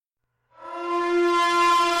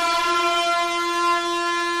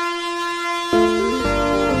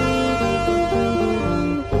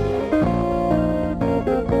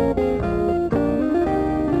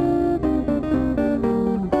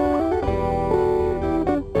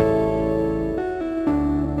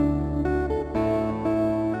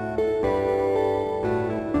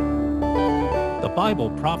Bible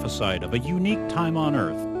prophesied of a unique time on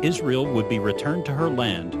earth. Israel would be returned to her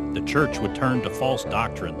land, the church would turn to false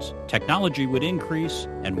doctrines, technology would increase,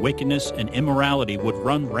 and wickedness and immorality would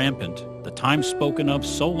run rampant. The time spoken of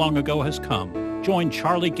so long ago has come. Join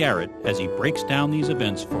Charlie Garrett as he breaks down these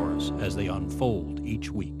events for us as they unfold each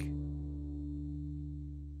week.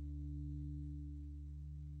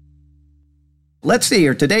 Let's see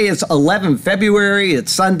here. Today is 11 February.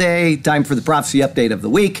 It's Sunday. Time for the prophecy update of the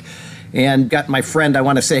week. And got my friend, I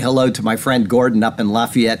want to say hello to my friend Gordon up in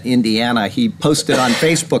Lafayette, Indiana. He posted on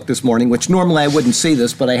Facebook this morning, which normally I wouldn't see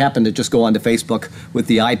this, but I happened to just go onto Facebook with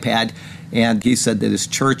the iPad. And he said that his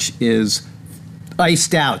church is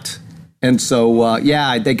iced out. And so,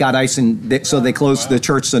 they got ice, and so they closed the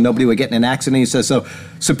church so nobody would get in an accident. He says, so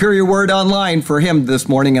Superior Word Online for him this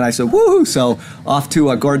morning. And I said, woohoo. So off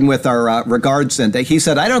to Gordon with our regards. And he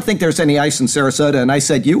said, I don't think there's any ice in Sarasota. And I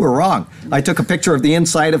said, you were wrong. I took a picture of the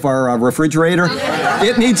inside of our refrigerator.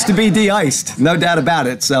 It needs to be de-iced, no doubt about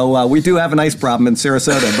it. So we do have an ice problem in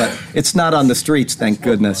Sarasota, but it's not on the streets, thank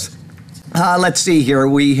goodness. Let's see here.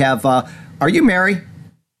 We have, are you Mary?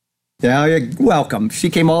 Yeah, you're welcome. She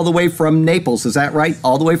came all the way from Naples, is that right?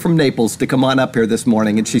 All the way from Naples to come on up here this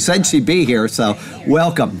morning. And she said she'd be here, so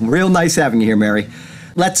welcome. Real nice having you here, Mary.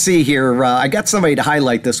 Let's see here. I got somebody to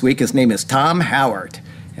highlight this week. His name is Tom Howard.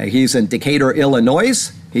 He's in Decatur,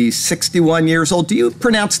 Illinois. He's 61 years old. Do you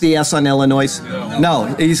pronounce the S on Illinois?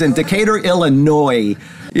 No, he's in Decatur, Illinois.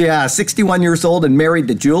 Yeah, 61 years old and married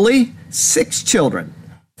to Julie. 6 children,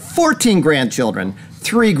 14 grandchildren.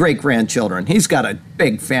 3 great-grandchildren. He's got a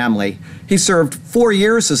big family. He served 4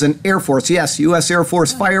 years as an Air Force, yes, U.S. Air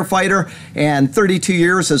Force firefighter, and 32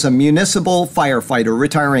 years as a municipal firefighter,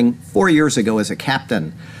 retiring 4 years ago as a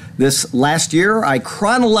captain. This last year, I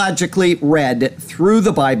chronologically read through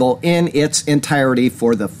the Bible in its entirety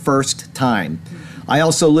for the first time. I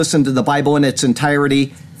also listened to the Bible in its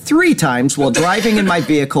entirety 3 times while driving in my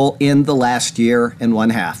vehicle in the last year and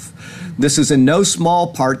 1/2. This is in no small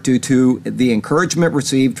part due to the encouragement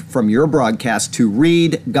received from your broadcast to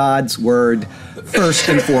read God's Word first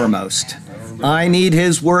and foremost. I need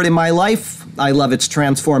His Word in my life. I love its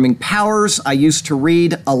transforming powers. I used to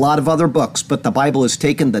read a lot of other books, but the Bible has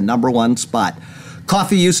taken the #1 spot.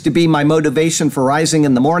 Coffee used to be my motivation for rising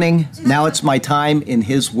in the morning. Now it's my time in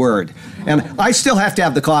His Word. And I still have to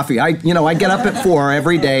have the coffee. I get up at 4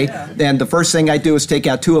 every day, and the first thing I do is take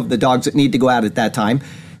out 2 of the dogs that need to go out at that time.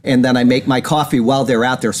 And then I make my coffee while they're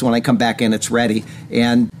out there. So when I come back in, it's ready.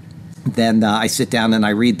 And then I sit down and I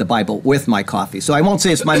read the Bible with my coffee. So I won't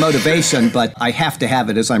say it's my motivation, but I have to have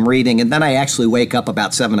it as I'm reading. And then I actually wake up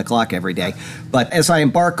about 7 o'clock every day. But as I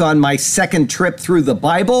embark on my second trip through the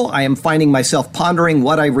Bible, I am finding myself pondering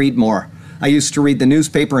what I read more. I used to read the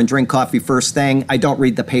newspaper and drink coffee first thing. I don't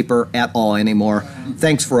read the paper at all anymore.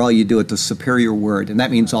 Thanks for all you do at the Superior Word, and that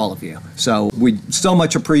means all of you. So we so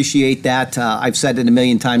much appreciate that. I've said it a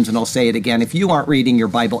million times, and I'll say it again. If you aren't reading your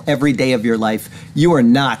Bible every day of your life, you are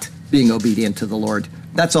not being obedient to the Lord.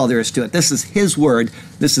 That's all there is to it. This is His Word.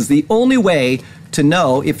 This is the only way to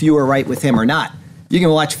know if you are right with Him or not. You can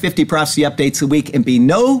watch 50 prophecy updates a week and be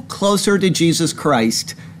no closer to Jesus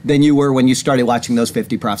Christ than you were when you started watching those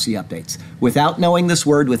 50 prophecy updates. Without knowing this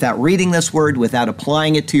Word, without reading this Word, without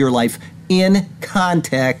applying it to your life in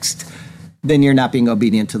context, then you're not being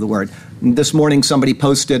obedient to the Word. This morning, somebody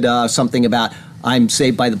posted something about, I'm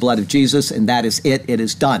saved by the blood of Jesus, and that is it. It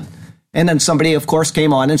is done. And then somebody, of course,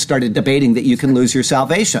 came on and started debating that you can lose your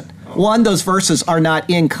salvation. 1, those verses are not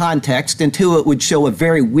in context, and 2, it would show a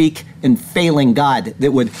very weak and failing God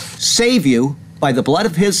that would save you by the blood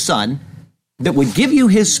of His Son, that would give you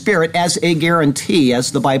His Spirit as a guarantee,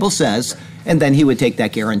 as the Bible says, and then He would take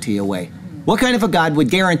that guarantee away. What kind of a God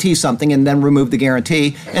would guarantee something and then remove the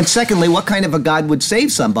guarantee? And secondly, what kind of a God would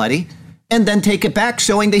save somebody and then take it back,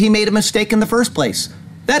 showing that He made a mistake in the first place?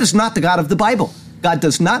 That is not the God of the Bible. God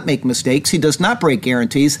does not make mistakes. He does not break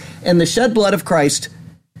guarantees. And the shed blood of Christ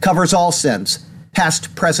covers all sins,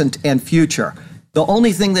 past, present, and future. The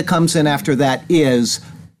only thing that comes in after that is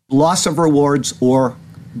loss of rewards or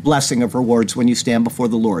blessing of rewards when you stand before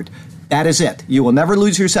the Lord. That is it. You will never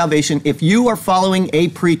lose your salvation. If you are following a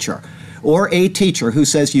preacher or a teacher who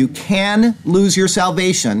says you can lose your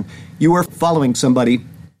salvation, you are following somebody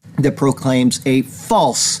that proclaims a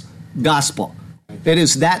false gospel. It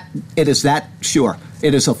is that sure.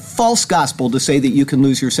 It is a false gospel to say that you can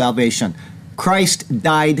lose your salvation. Christ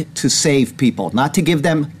died to save people, not to give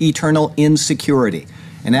them eternal insecurity.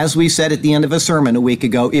 And as we said at the end of a sermon a week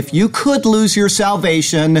ago, if you could lose your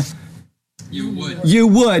salvation, you would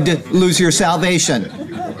lose your salvation.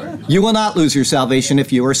 You will not lose your salvation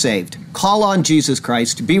if you are saved. Call on Jesus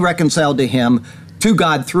Christ, be reconciled to Him, to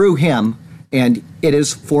God through Him, and it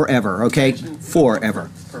is forever, okay? Forever.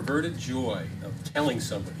 Perverted joy of telling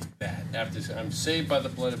somebody that after I'm saved by the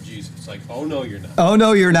blood of Jesus. It's like, oh no, you're not. Oh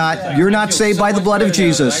no, you're not. You're not saved by the blood of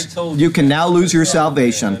Jesus. You can now lose your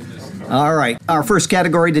salvation. All right. Our first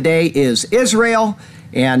category today is Israel.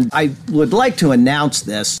 And I would like to announce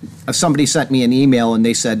this. Somebody sent me an email and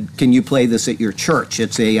they said, can you play this at your church?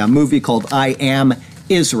 It's a movie called I Am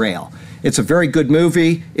Israel. It's a very good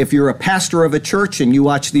movie. If you're a pastor of a church and you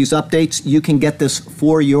watch these updates, you can get this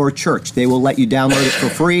for your church. They will let you download it for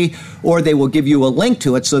free, or they will give you a link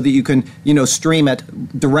to it so that you can, stream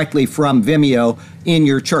it directly from Vimeo in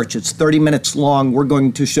your church. It's 30 minutes long. We're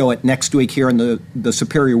going to show it next week here in the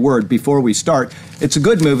Superior Word before we start. It's a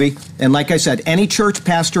good movie, and like I said, any church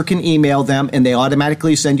pastor can email them, and they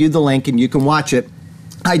automatically send you the link, and you can watch it.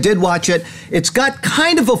 I did watch it. It's got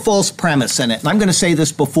kind of a false premise in it. And I'm going to say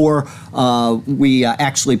this before we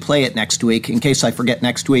actually play it next week, in case I forget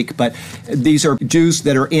next week. But these are Jews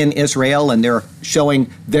that are in Israel, and they're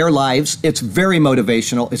showing their lives. It's very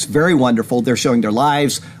motivational. It's very wonderful. They're showing their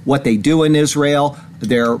lives, what they do in Israel,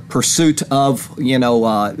 their pursuit of,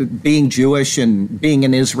 being Jewish and being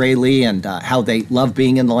an Israeli, and how they love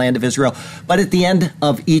being in the land of Israel. But at the end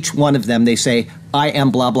of each one of them, they say, I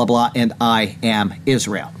am blah, blah, blah, and I am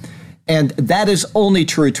Israel. And that is only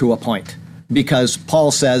true to a point, because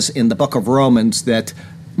Paul says in the book of Romans that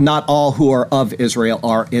not all who are of Israel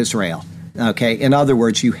are Israel. Okay? In other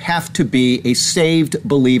words, you have to be a saved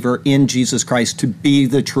believer in Jesus Christ to be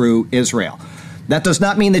the true Israel. That does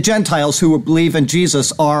not mean the Gentiles who believe in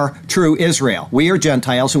Jesus are true Israel. We are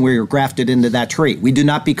Gentiles and we are grafted into that tree. We do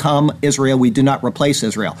not become Israel. We do not replace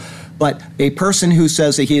Israel. But a person who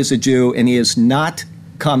says that he is a Jew and he has not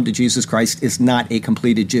come to Jesus Christ is not a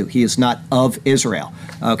completed Jew. He is not of Israel.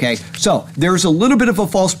 Okay? So there's a little bit of a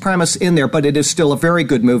false premise in there, but it is still a very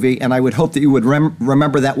good movie, and I would hope that you would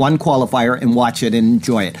remember that one qualifier and watch it and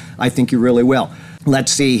enjoy it. I think you really will.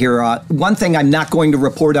 Let's see here. One thing I'm not going to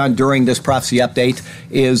report on during this prophecy update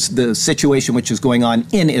is the situation which is going on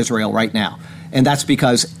in Israel right now. And that's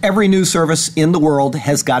because every news service in the world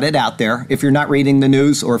has got it out there. If you're not reading the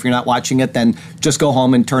news or if you're not watching it, then just go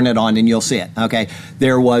home and turn it on and you'll see it. Okay.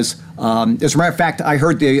 There was, as a matter of fact, I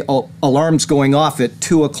heard the alarms going off at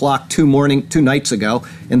 2 o'clock 2 nights ago.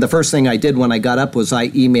 And the first thing I did when I got up was I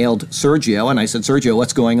emailed Sergio and I said, Sergio,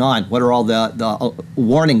 what's going on? What are all the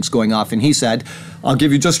warnings going off? And he said, I'll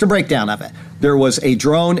give you just a breakdown of it. There was a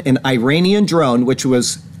drone, an Iranian drone, which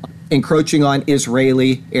was encroaching on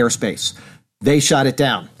Israeli airspace. They shot it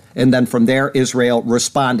down. And then from there, Israel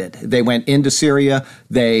responded. They went into Syria.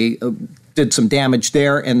 They did some damage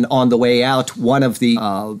there. And on the way out, one of the,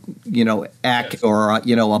 a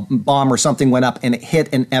bomb or something went up and it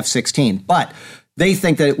hit an F-16. But they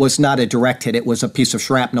think that it was not a direct hit. It was a piece of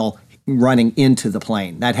shrapnel running into the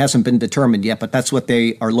plane. That hasn't been determined yet, but that's what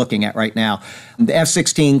they are looking at right now. The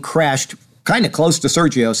F-16 crashed kind of close to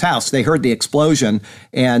Sergio's house. They heard the explosion,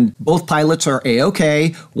 and both pilots are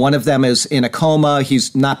A-OK. One of them is in a coma.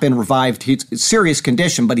 He's not been revived. He's in serious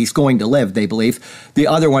condition, but he's going to live, they believe. The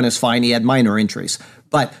other one is fine. He had minor injuries.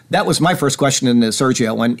 But that was my first question to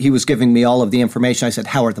Sergio when he was giving me all of the information. I said,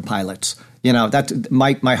 how are the pilots? That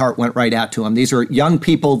my heart went right out to him. These are young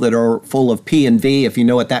people that are full of P and V, if you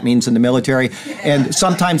know what that means in the military. And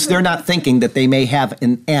sometimes they're not thinking that they may have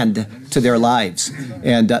an end to their lives.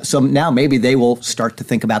 And so now maybe they will start to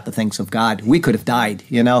think about the things of God. We could have died,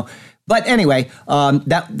 But anyway,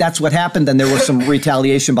 that's what happened. And there was some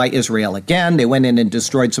retaliation by Israel again. They went in and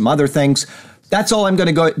destroyed some other things. That's all I'm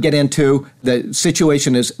going to get into. The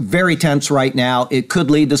situation is very tense right now. It could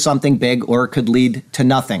lead to something big or it could lead to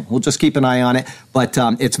nothing. We'll just keep an eye on it. But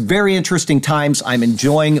it's very interesting times. I'm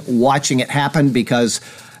enjoying watching it happen because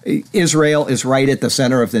Israel is right at the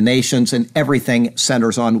center of the nations and everything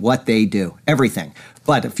centers on what they do. Everything.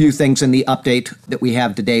 But a few things in the update that we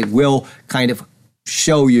have today will kind of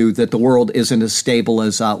show you that the world isn't as stable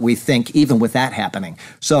as we think, even with that happening.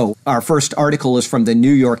 So our first article is from the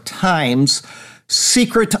New York Times.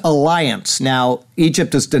 Secret alliance. Now,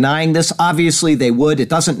 Egypt is denying this. Obviously, they would. It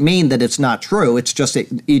doesn't mean that it's not true. It's just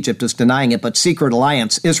that Egypt is denying it. But secret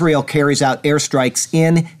alliance. Israel carries out airstrikes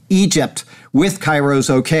in Egypt with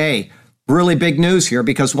Cairo's okay. Really big news here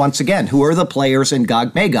because, once again, who are the players in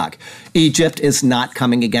Gog-Magog? Egypt is not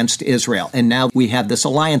coming against Israel, and now we have this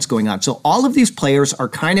alliance going on. So all of these players are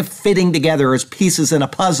kind of fitting together as pieces in a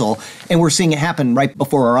puzzle, and we're seeing it happen right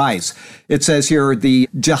before our eyes. It says here, the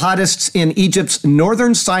jihadists in Egypt's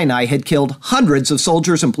northern Sinai had killed hundreds of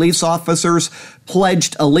soldiers and police officers,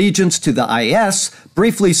 pledged allegiance to the IS,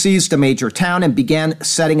 briefly seized a major town, and began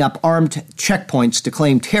setting up armed checkpoints to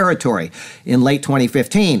claim territory in late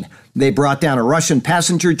 2015. They brought down a Russian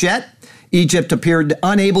passenger jet, Egypt appeared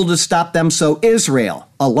unable to stop them, so Israel,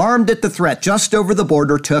 alarmed at the threat just over the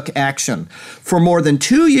border, took action. For more than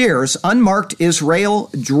 2 years, unmarked Israel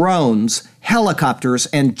drones, helicopters,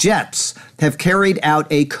 and jets have carried out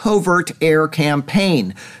a covert air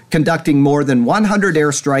campaign, conducting more than 100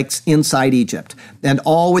 airstrikes inside Egypt, and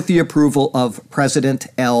all with the approval of President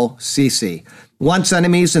el-Sisi. Once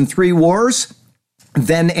enemies in 3 wars,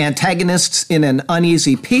 then antagonists in an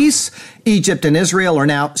uneasy peace, Egypt and Israel are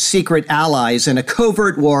now secret allies in a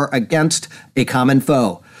covert war against a common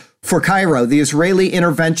foe. For Cairo, the Israeli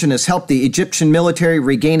intervention has helped the Egyptian military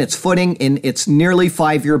regain its footing in its nearly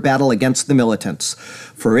 5-year battle against the militants.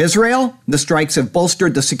 For Israel, the strikes have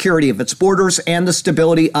bolstered the security of its borders and the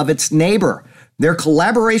stability of its neighbor. Their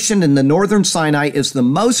collaboration in the northern Sinai is the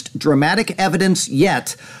most dramatic evidence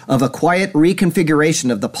yet of a quiet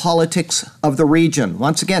reconfiguration of the politics of the region.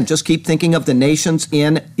 Once again, just keep thinking of the nations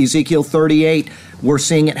in Ezekiel 38. We're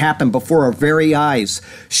seeing it happen before our very eyes.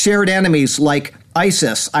 Shared enemies like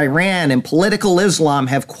ISIS, Iran, and political Islam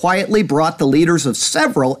have quietly brought the leaders of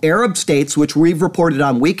several Arab states, which we've reported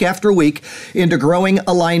on week after week, into growing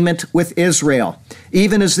alignment with Israel,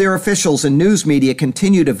 even as their officials and news media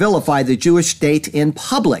continue to vilify the Jewish state in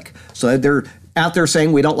public. So they're out there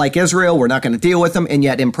saying, we don't like Israel, we're not going to deal with them, and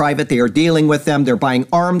yet in private they are dealing with them. They're buying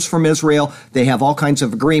arms from Israel. They have all kinds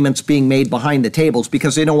of agreements being made behind the tables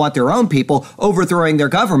because they don't want their own people overthrowing their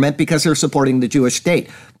government because they're supporting the Jewish state.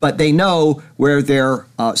 But they know where their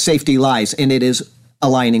safety lies, and it is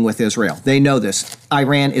aligning with Israel. They know this.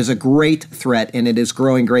 Iran is a great threat, and it is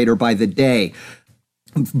growing greater by the day.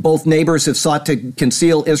 Both neighbors have sought to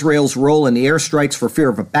conceal Israel's role in the airstrikes for fear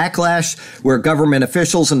of a backlash, where government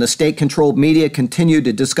officials and the state-controlled media continue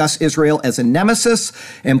to discuss Israel as a nemesis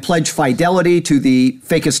and pledge fidelity to the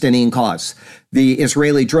Fakistani cause. The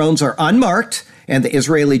Israeli drones are unmarked, and the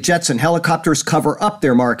Israeli jets and helicopters cover up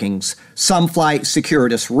their markings. Some fly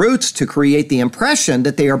circuitous routes to create the impression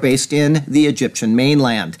that they are based in the Egyptian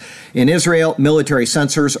mainland. In Israel, military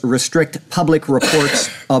censors restrict public reports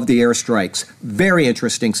of the airstrikes. Very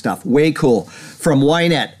interesting stuff. Way cool. From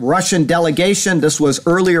Ynet, Russian delegation. This was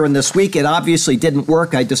earlier in this week. It obviously didn't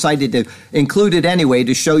work. I decided to include it anyway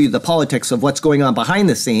to show you the politics of what's going on behind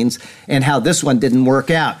the scenes and how this one didn't work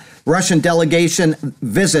out. Russian delegation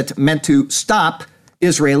visit meant to stop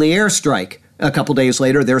Israeli airstrike. A couple days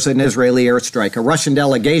later, there's an Israeli airstrike. A Russian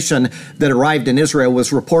delegation that arrived in Israel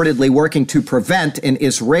was reportedly working to prevent an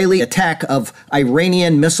Israeli attack of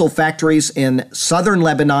Iranian missile factories in southern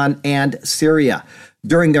Lebanon and Syria.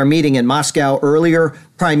 During their meeting in Moscow earlier,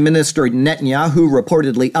 Prime Minister Netanyahu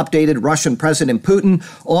reportedly updated Russian President Putin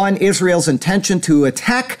on Israel's intention to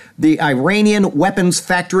attack the Iranian weapons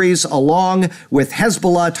factories along with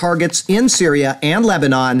Hezbollah targets in Syria and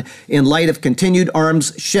Lebanon in light of continued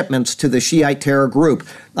arms shipments to the Shiite terror group.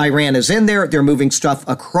 Iran is in there. They're moving stuff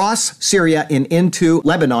across Syria and into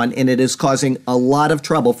Lebanon, and it is causing a lot of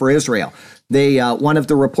trouble for Israel. One of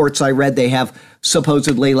the reports I read, they have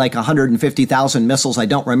supposedly like 150,000 missiles, I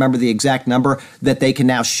don't remember the exact number, that they can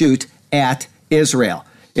now shoot at Israel.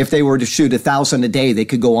 If they were to shoot 1,000 a day, they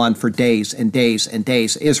could go on for days and days and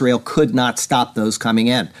days. Israel could not stop those coming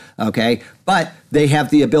in, okay? But they have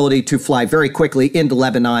the ability to fly very quickly into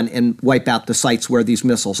Lebanon and wipe out the sites where these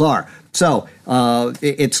missiles are. So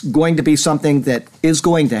it's going to be something that is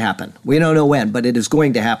going to happen. We don't know when, but it is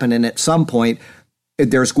going to happen, and at some point,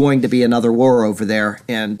 there's going to be another war over there,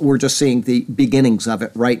 and we're just seeing the beginnings of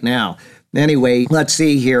it right now. Anyway, let's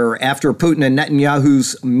see here. After Putin and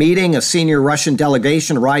Netanyahu's meeting, a senior Russian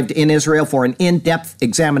delegation arrived in Israel for an in-depth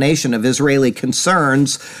examination of Israeli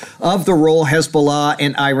concerns of the role Hezbollah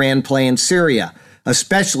and Iran play in Syria,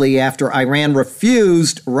 especially after Iran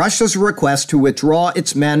refused Russia's request to withdraw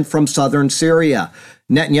its men from southern Syria.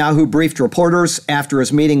 Netanyahu briefed reporters after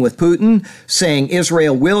his meeting with Putin, saying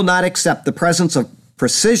Israel will not accept the presence of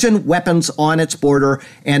precision weapons on its border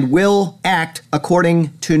and will act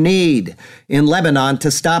according to need in Lebanon to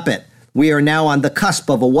stop it. We are now on the cusp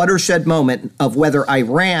of a watershed moment of whether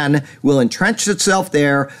Iran will entrench itself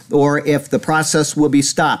there or if the process will be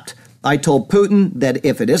stopped. I told Putin that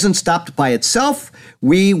if it isn't stopped by itself,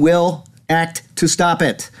 we will act to stop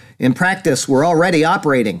it. In practice, we're already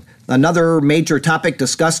operating. Another major topic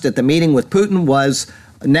discussed at the meeting with Putin was,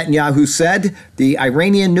 Netanyahu said, the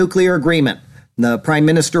Iranian nuclear agreement. The prime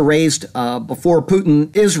minister raised before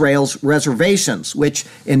Putin Israel's reservations, which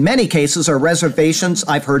in many cases are reservations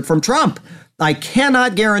I've heard from Trump. I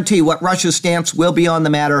cannot guarantee what Russia's stance will be on the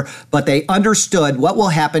matter, but they understood what will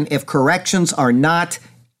happen if corrections are not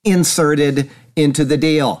inserted into the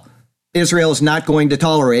deal. Israel is not going to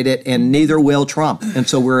tolerate it, and neither will Trump. And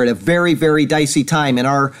so we're at a very, very dicey time in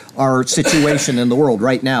our situation in the world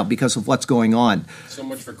right now because of what's going on. So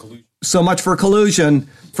much for collusion. So much for collusion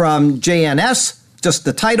from JNS. Just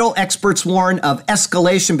the title, experts warn of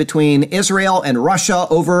escalation between Israel and Russia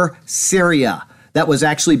over Syria. That was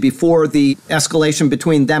actually before the escalation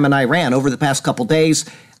between them and Iran over the past couple days.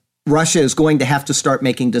 Russia is going to have to start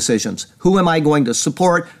making decisions. Who am I going to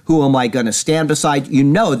support? Who am I going to stand beside? You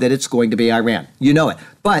know that it's going to be Iran. You know it.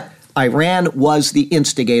 But Iran was the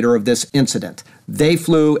instigator of this incident. They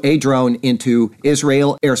flew a drone into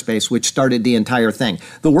Israel airspace, which started the entire thing.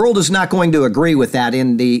 The world is not going to agree with that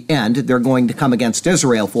in the end. They're going to come against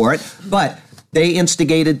Israel for it. But they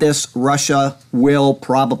instigated this. Russia will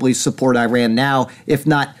probably support Iran now, if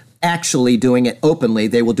not actually doing it openly.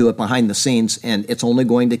 They will do it behind the scenes, and it's only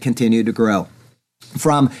going to continue to grow.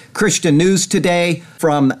 From Christian News Today,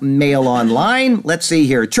 from Mail Online, let's see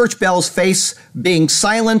here. Church bells face being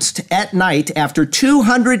silenced at night after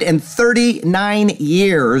 239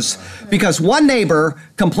 years because one neighbor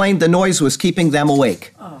complained the noise was keeping them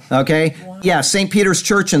awake. Okay? Yeah, St. Peter's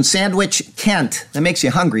Church in Sandwich, Kent. That makes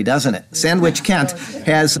you hungry, doesn't it? Sandwich, Kent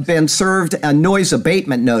has been served a noise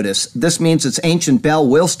abatement notice. This means its ancient bell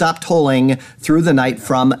will stop tolling through the night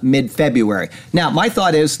from mid-February. Now, my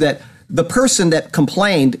thought is that the person that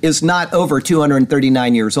complained is not over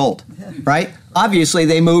 239 years old, right? Obviously,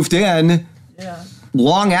 they moved in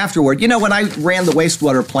long afterward. You know, when I ran the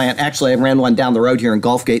wastewater plant, actually, I ran one down the road here in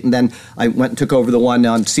Gulfgate, and then I went and took over the one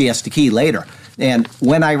on Siesta Key later. And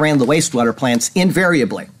when I ran the wastewater plants,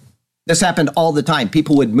 invariably, this happened all the time.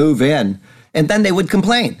 People would move in, and then they would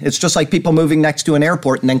complain. It's just like people moving next to an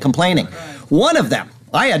airport and then complaining. One of them,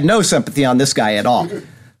 I had no sympathy on this guy at all.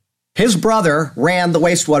 His brother ran the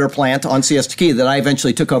wastewater plant on Siesta Key that I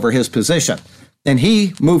eventually took over his position. And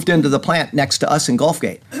he moved into the plant next to us in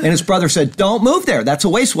Gulfgate. And his brother said, don't move there. That's a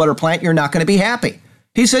wastewater plant. You're not going to be happy.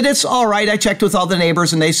 He said, it's all right. I checked with all the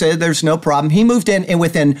neighbors and they said there's no problem. He moved in, and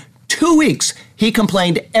within 2 weeks, he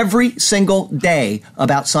complained every single day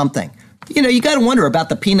about something. You know, you got to wonder about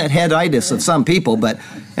the peanut headitis of some people. But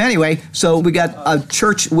anyway, so we got a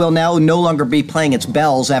church will now no longer be playing its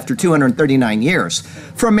bells after 239 years.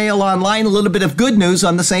 From Mail Online, a little bit of good news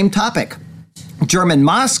on the same topic. German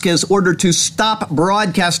mosque is ordered to stop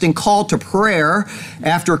broadcasting call to prayer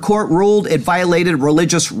after court ruled it violated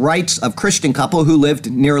religious rights of Christian couple who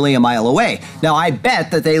lived nearly a mile away. Now, I bet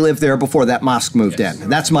that they lived there before that mosque moved in.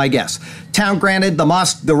 That's my guess. Town granted the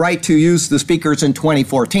mosque the right to use the speakers in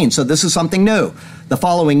 2014, so this is something new. The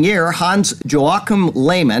following year, Hans Joachim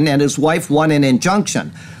Lehmann and his wife won an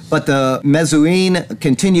injunction, but the Mezouin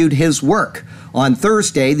continued his work. On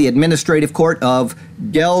Thursday, the administrative court of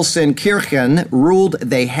Gelsenkirchen ruled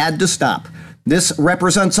they had to stop. This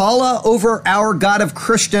represents Allah over our God of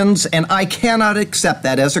Christians, and I cannot accept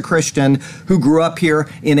that as a Christian who grew up here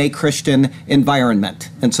in a Christian environment.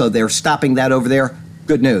 And so they're stopping that over there.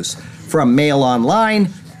 Good news. From Mail Online,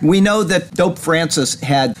 we know that Pope Francis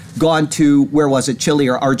had gone to, where was it, Chile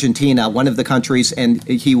or Argentina, one of the countries, and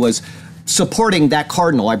he was supporting that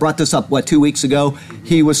cardinal. I brought this up, 2 weeks ago?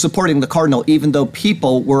 He was supporting the cardinal even though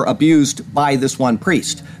people were abused by this one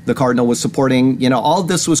priest. The cardinal was supporting, all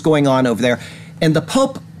this was going on over there. And the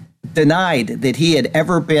Pope denied that he had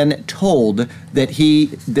ever been told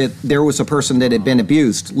that there was a person that had been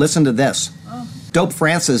abused. Listen to this. Pope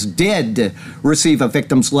Francis did receive a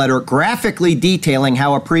victim's letter graphically detailing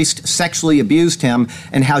how a priest sexually abused him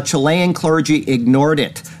and how Chilean clergy ignored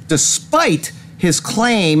it, despite his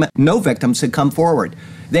claim no victims had come forward.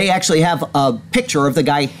 They actually have a picture of the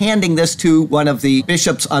guy handing this to one of the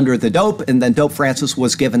bishops under the dope, and then Pope Francis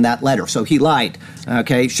was given that letter. So he lied.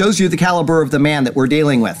 Okay, shows you the caliber of the man that we're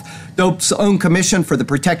dealing with. Dope's own Commission for the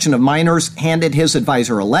Protection of Minors handed his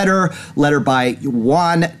advisor a letter by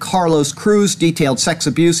Juan Carlos Cruz detailed sex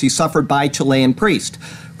abuse he suffered by Chilean priest.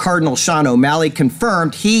 Cardinal Sean O'Malley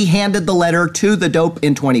confirmed he handed the letter to the Dope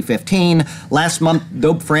in 2015. Last month,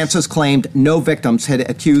 Dope Francis claimed no victims had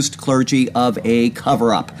accused clergy of a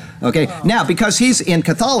cover-up. Okay, now because he's in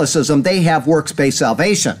Catholicism, they have works-based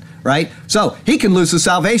salvation, right? So he can lose his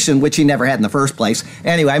salvation, which he never had in the first place.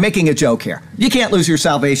 Anyway, I'm making a joke here. You can't lose your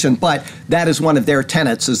salvation, but that is one of their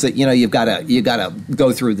tenets, is that, you've got to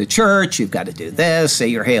go through the church, you've got to do this, say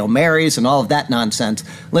your Hail Marys and all of that nonsense.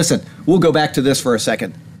 Listen, we'll go back to this for a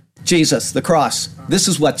second. Jesus, the cross, this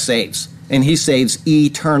is what saves, and he saves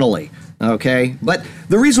eternally, okay? But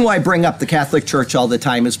the reason why I bring up the Catholic Church all the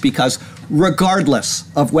time is because regardless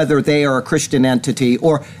of whether they are a Christian entity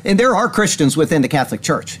and there are Christians within the Catholic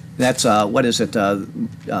Church. That's,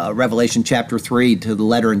 Revelation chapter 3 to the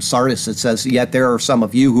letter in Sardis. It says, yet there are some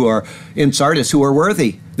of you who are in Sardis who are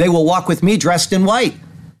worthy. They will walk with me dressed in white.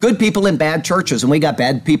 Good people in bad churches, and we got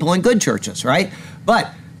bad people in good churches, right?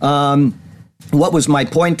 But what was my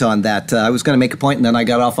point on that? I was going to make a point, and then I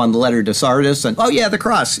got off on the letter to Sardis, and the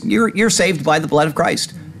cross. You're saved by the blood of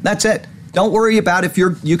Christ. That's it. Don't worry about if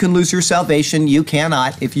you can lose your salvation. You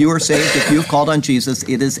cannot. If you are saved, if you've called on Jesus,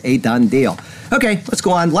 it is a done deal. Okay, let's go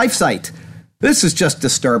on. LifeSite. This is just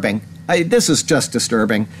disturbing.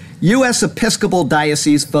 U.S. Episcopal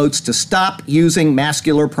Diocese votes to stop using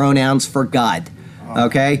masculine pronouns for God.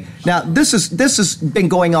 Okay? Now, this has been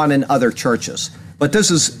going on in other churches, but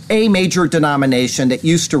this is a major denomination that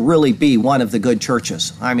used to really be one of the good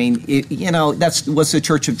churches. I mean, that was the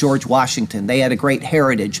Church of George Washington. They had a great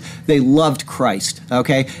heritage. They loved Christ,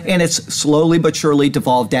 okay? And it's slowly but surely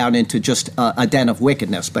devolved down into just a den of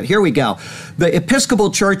wickedness. But here we go. The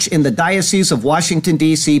Episcopal Church in the Diocese of Washington,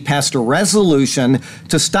 D.C. passed a resolution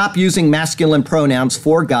to stop using masculine pronouns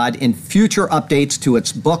for God in future updates to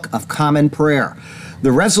its Book of Common Prayer.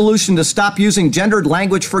 The resolution to stop using gendered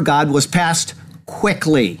language for God was passed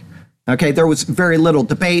quickly. Okay, there was very little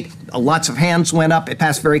debate. Lots of hands went up. It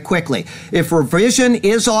passed very quickly. If revision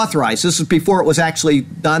is authorized, this is before it was actually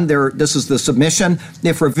done. This is the submission.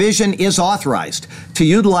 If revision is authorized to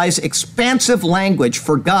utilize expansive language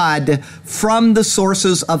for God from the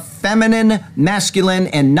sources of feminine, masculine,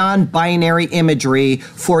 and non-binary imagery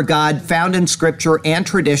for God found in Scripture and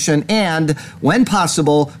tradition, and, when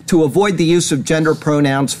possible, to avoid the use of gender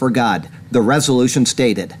pronouns for God, the resolution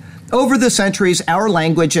stated. Over the centuries, our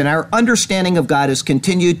language and our understanding of God has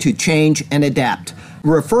continued to change and adapt.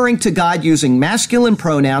 Referring to God using masculine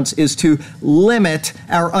pronouns is to limit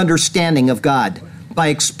our understanding of God. By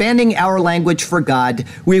expanding our language for God,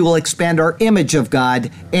 we will expand our image of God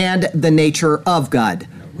and the nature of God.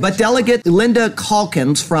 But Delegate Linda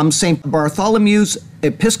Calkins from St. Bartholomew's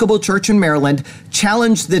Episcopal Church in Maryland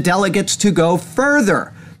challenged the delegates to go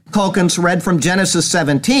further. Calkins read from Genesis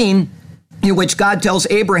 17, in which God tells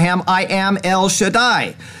Abraham, I am El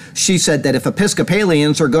Shaddai. She said that if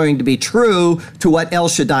Episcopalians are going to be true to what El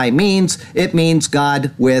Shaddai means, it means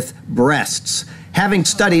God with breasts. Having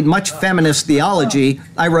studied much feminist theology,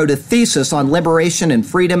 I wrote a thesis on liberation and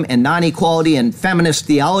freedom and non-equality in feminist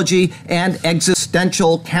theology and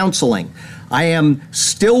existential counseling. I am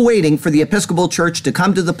still waiting for the Episcopal Church to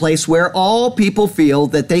come to the place where all people feel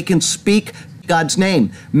that they can speak God's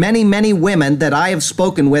name. Many, many women that I have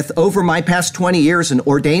spoken with over my past 20 years in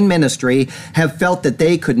ordained ministry have felt that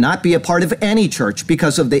they could not be a part of any church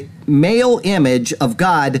because of the male image of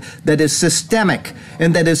God that is systemic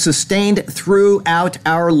and that is sustained throughout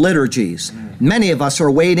our liturgies. Many of us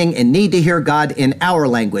are waiting and need to hear God in our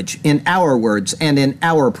language, in our words, and in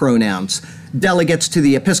our pronouns. Delegates to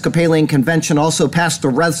the Episcopalian Convention also passed a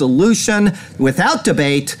resolution without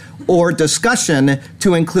debate or discussion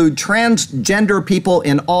to include transgender people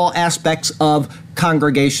in all aspects of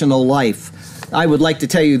congregational life. I would like to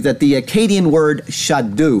tell you that the Akkadian word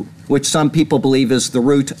shadu, which some people believe is the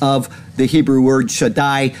root of the Hebrew word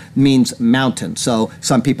Shaddai, means mountain. So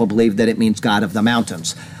some people believe that it means God of the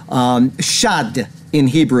mountains. Shad in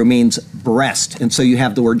Hebrew means breast. And so you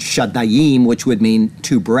have the word Shaddayim, which would mean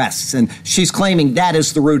two breasts. And she's claiming that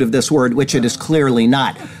is the root of this word, which it is clearly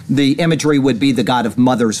not. The imagery would be the God of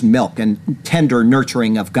mother's milk and tender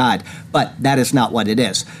nurturing of God. But that is not what it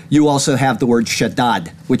is. You also have the word Shaddad,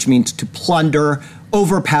 which means to plunder,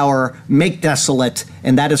 overpower, make desolate,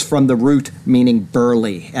 and that is from the root meaning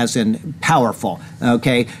burly, as in powerful.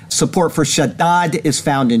 Okay? Support for Shaddad is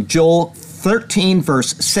found in Joel 13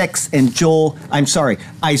 verse 6 and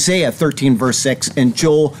Isaiah 13 verse 6 and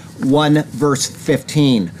Joel 1 verse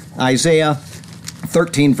 15. Isaiah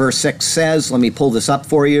 13 verse 6 says, let me pull this up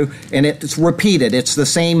for you, and it's repeated. It's the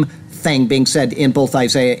same thing being said in both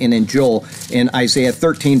Isaiah and in Joel. In Isaiah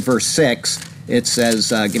 13 verse 6, it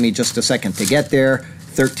says, give me just a second to get there.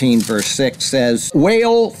 13 verse 6 says,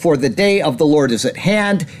 wail, for the day of the Lord is at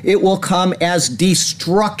hand. It will come as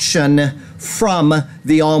destruction from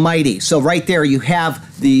the Almighty. So right there you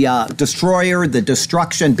have the destroyer, the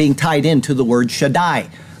destruction being tied into the word Shaddai.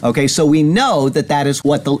 Okay, so we know that that is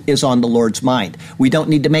what is on the Lord's mind. We don't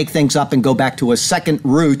need to make things up and go back to a second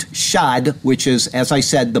root, shad, which is, as I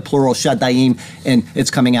said, the plural shaddayim, and it's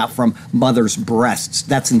coming out from mother's breasts.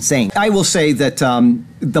 That's insane. I will say that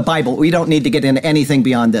the Bible, we don't need to get into anything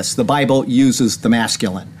beyond this. The Bible uses the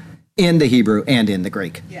masculine in the Hebrew and in the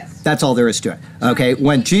Greek. Yes. That's all there is to it. Okay,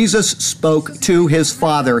 when Jesus spoke to his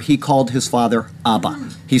Father, he called his Father Abba.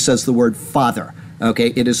 He says the word Father.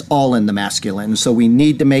 Okay, it is all in the masculine. So we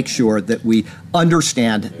need to make sure that we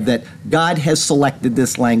understand that God has selected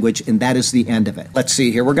this language, and that is the end of it. Let's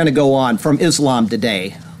see here. We're going to go on from Islam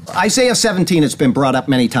today. Isaiah 17 has been brought up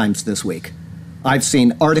many times this week. I've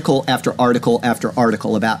seen article after article after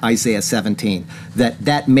article about Isaiah 17,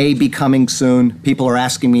 that may be coming soon. People are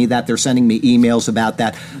asking me that. They're sending me emails about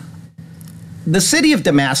that. The city of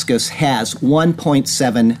Damascus has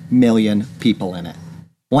 1.7 million people in it.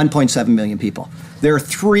 1.7 million people. There are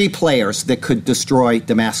three players that could destroy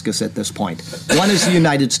Damascus at this point. One is the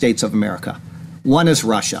United States of America, one is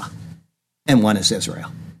Russia, and one is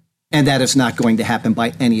Israel. And that is not going to happen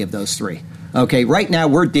by any of those three. Okay, right now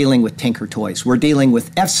we're dealing with Tinker Toys. We're dealing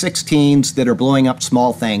with F-16s that are blowing up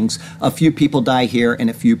small things. A few people die here and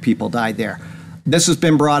a few people die there. This has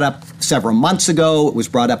been brought up several months ago. It was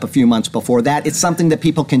brought up a few months before that. It's something that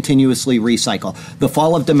people continuously recycle. The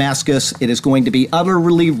fall of Damascus, it is going to be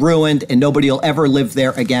utterly ruined and nobody will ever live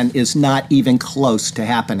there again, is not even close to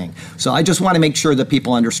happening. So I just want to make sure that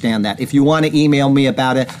people understand that. If you want to email me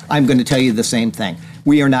about it, I'm going to tell you the same thing.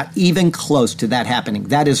 We are not even close to that happening.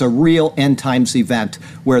 That is a real end times event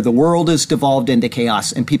where the world is devolved into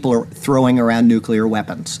chaos and people are throwing around nuclear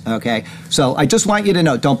weapons, okay? So I just want you to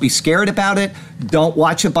know, don't be scared about it. Don't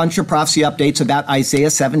watch a bunch of prophecy updates about Isaiah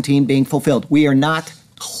 17 being fulfilled. We are not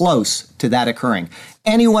close to that occurring.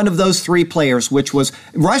 Any one of those three players, which was,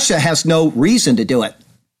 Russia has no reason to do it.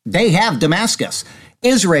 They have Damascus.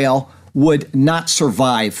 Israel would not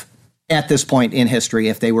survive at this point in history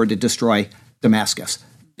if they were to destroy Damascus.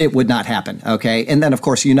 It would not happen, okay? And then, of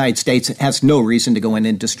course, the United States has no reason to go in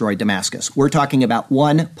and destroy Damascus. We're talking about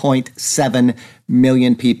 1.7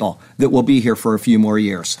 million people that will be here for a few more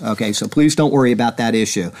years, okay? So please don't worry about that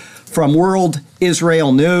issue. From World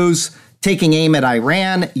Israel News, taking aim at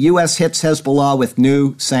Iran, U.S. hits Hezbollah with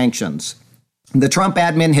new sanctions. The Trump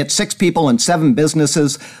admin hit 6 people and 7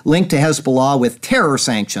 businesses linked to Hezbollah with terror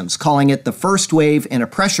sanctions, calling it the first wave in a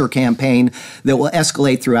pressure campaign that will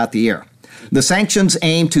escalate throughout the year. The sanctions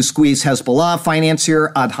aim to squeeze Hezbollah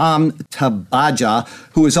financier Adham Tabaja,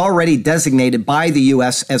 who is already designated by the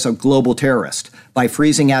U.S. as a global terrorist, by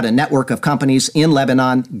freezing out a network of companies in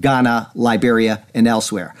Lebanon, Ghana, Liberia, and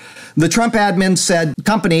elsewhere. The Trump admin said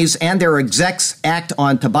companies and their execs act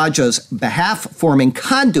on Tabaja's behalf, forming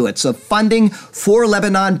conduits of funding for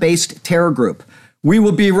Lebanon-based terror group. We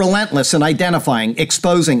will be relentless in identifying,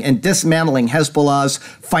 exposing, and dismantling Hezbollah's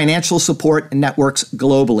financial support networks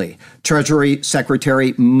globally. Treasury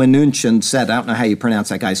Secretary Mnuchin said, I don't know how you pronounce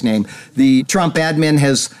that guy's name, the Trump admin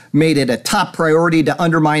has made it a top priority to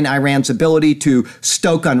undermine Iran's ability to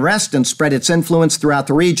stoke unrest and spread its influence throughout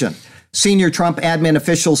the region. Senior Trump admin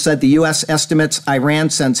officials said the U.S. estimates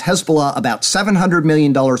Iran sends Hezbollah about $700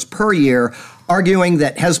 million per year, arguing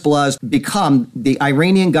that Hezbollah has become the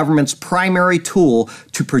Iranian government's primary tool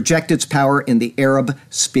to project its power in the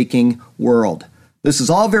Arab-speaking world. This is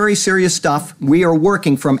all very serious stuff. We are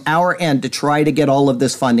working from our end to try to get all of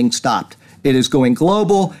this funding stopped. It is going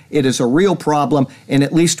global. It is a real problem. And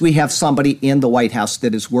at least we have somebody in the White House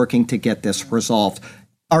that is working to get this resolved.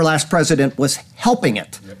 Our last president was helping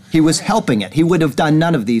it. He was helping it. He would have done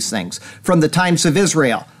none of these things. From the Times of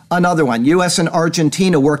Israel, another one, U.S. and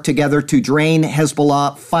Argentina work together to drain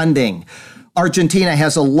Hezbollah funding. Argentina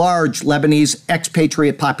has a large Lebanese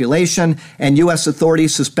expatriate population, and U.S.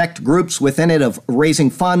 authorities suspect groups within it of raising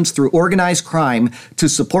funds through organized crime to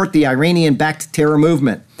support the Iranian-backed terror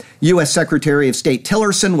movement. U.S. Secretary of State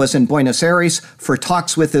Tillerson was in Buenos Aires for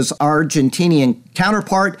talks with his Argentinian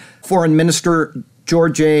counterpart, Foreign Minister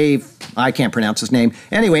George, I can't pronounce his name.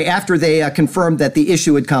 Anyway, after they confirmed that the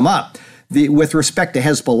issue had come up. With respect to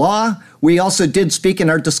Hezbollah, we also did speak in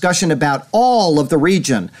our discussion about all of the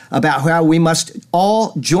region, about how we must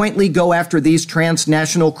all jointly go after these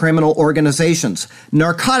transnational criminal organizations,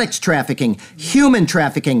 narcotics trafficking, human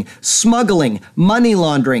trafficking, smuggling, money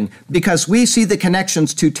laundering, because we see the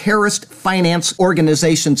connections to terrorist finance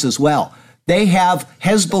organizations as well. They have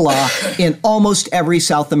Hezbollah in almost every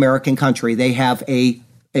South American country. They have a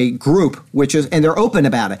group, which is, and they're open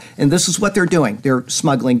about it. And this is what they're doing. They're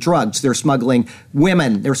smuggling drugs. They're smuggling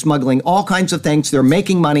women. They're smuggling all kinds of things. They're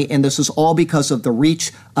making money. And this is all because of the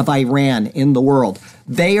reach of Iran in the world.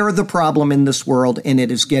 They are the problem in this world, and it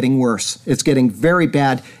is getting worse. It's getting very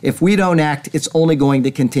bad. If we don't act, it's only going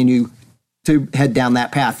to continue to head down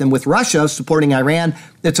that path. And with Russia supporting Iran,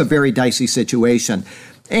 it's a very dicey situation.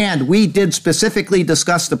 And we did specifically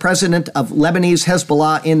discuss the president of Lebanese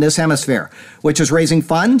Hezbollah in this hemisphere, which is raising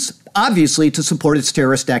funds, obviously, to support its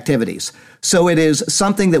terrorist activities. So it is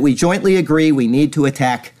something that we jointly agree we need to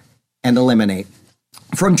attack and eliminate.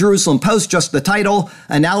 From Jerusalem Post, just the title,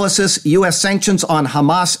 Analysis, U.S. sanctions on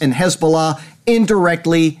Hamas and Hezbollah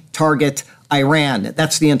indirectly target Iran.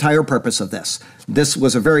 That's the entire purpose of this. This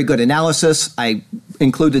was a very good analysis. I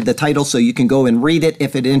included the title so you can go and read it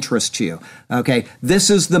if it interests you. Okay, this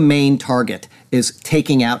is the main target, is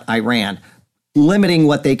taking out Iran. limiting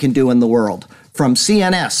what they can do in the world. From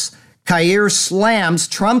CNS, Kair slams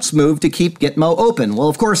Trump's move to keep Gitmo open. Well,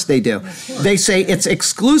 of course they do. They say it's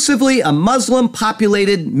exclusively a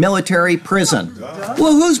Muslim-populated military prison.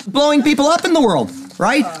 Well, who's blowing people up in the world,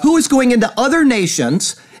 right? Who is going into other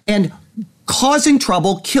nations and causing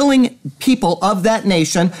trouble, killing people of that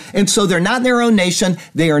nation? And so they're not in their own nation.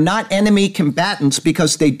 They are not enemy combatants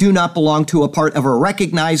because they do not belong to a part of a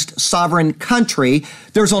recognized sovereign country.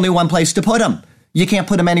 There's only one place to put them. You can't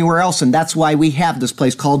put them anywhere else, and that's why we have this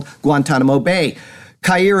place called Guantanamo Bay.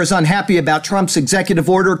 Kair is unhappy about Trump's executive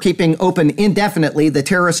order keeping open indefinitely the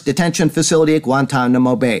terrorist detention facility at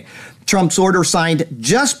Guantanamo Bay. Trump's order, signed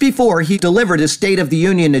just before he delivered his State of the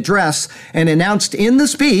Union address and announced in the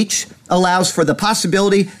speech, allows for the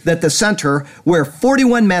possibility that the center, where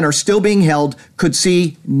 41 men are still being held, could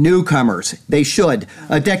see newcomers. They should.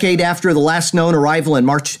 A decade after the last known arrival in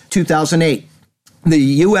March 2008. The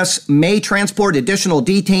U.S. may transport additional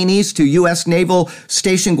detainees to U.S. Naval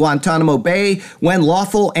Station Guantanamo Bay when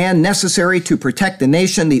lawful and necessary to protect the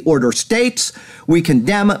nation, the order states. We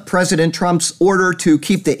condemn President Trump's order to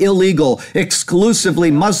keep the illegal,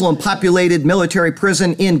 exclusively Muslim-populated military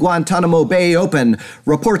prison in Guantanamo Bay open.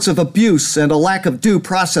 Reports of abuse and a lack of due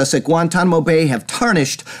process at Guantanamo Bay have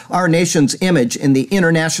tarnished our nation's image in the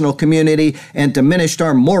international community and diminished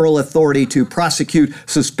our moral authority to prosecute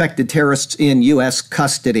suspected terrorists in U.S.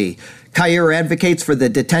 custody. Kair advocates for the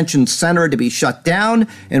detention center to be shut down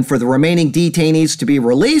and for the remaining detainees to be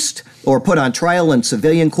released or put on trial in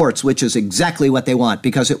civilian courts, which is exactly what they want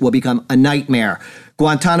because it will become a nightmare.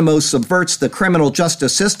 Guantanamo subverts the criminal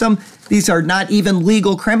justice system. These are not even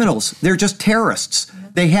legal criminals. They're just terrorists.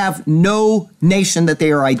 They have no nation that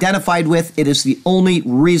they are identified with. It is the only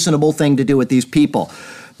reasonable thing to do with these people.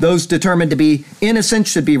 Those determined to be innocent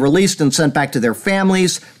should be released and sent back to their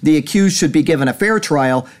families. The accused should be given a fair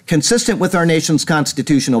trial, consistent with our nation's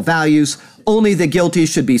constitutional values. Only the guilty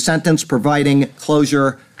should be sentenced, providing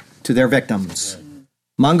closure to their victims.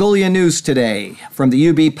 Mongolia news today from the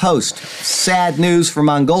UB Post. Sad news for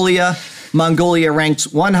Mongolia. Mongolia ranks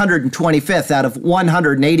 125th out of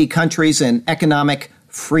 180 countries in economic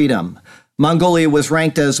freedom. Mongolia was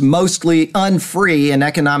ranked as mostly unfree in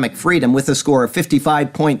economic freedom with a score of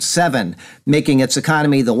 55.7, making its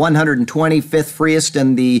economy the 125th freest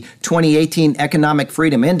in the 2018 Economic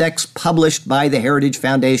Freedom Index published by the Heritage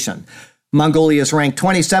Foundation. Mongolia is ranked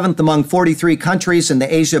 27th among 43 countries in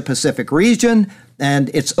the Asia-Pacific region, and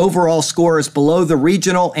its overall score is below the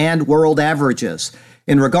regional and world averages.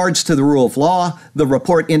 In regards to the rule of law, the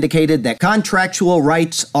report indicated that contractual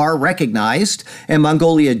rights are recognized, and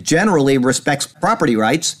Mongolia generally respects property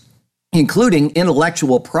rights, including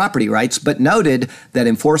intellectual property rights, but noted that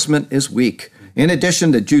enforcement is weak. In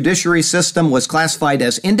addition, the judiciary system was classified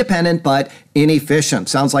as independent but inefficient,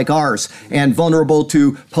 sounds like ours, and vulnerable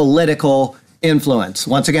to political influence.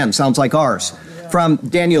 Once again, sounds like ours. From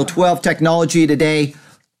Daniel 12 Technology today,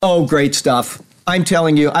 oh, great stuff. I'm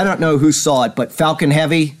telling you, I don't know who saw it, but Falcon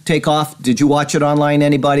Heavy takeoff. Did you watch it online,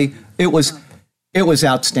 anybody? It was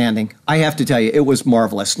outstanding. I have to tell you, it was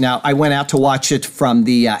marvelous. Now, I went out to watch it from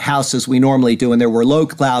the house as we normally do, and there were low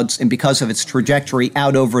clouds, and because of its trajectory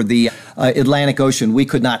out over the Atlantic Ocean, we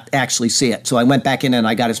could not actually see it. So I went back in and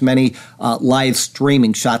I got as many live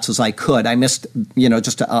streaming shots as I could. I missed,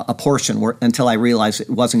 just a portion until I realized it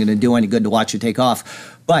wasn't going to do any good to watch it take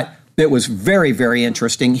off. But it was very, very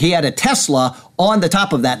interesting. He had a Tesla on the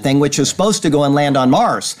top of that thing, which is supposed to go and land on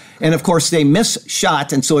Mars. And of course, they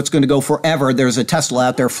misshot, and so it's going to go forever. There's a Tesla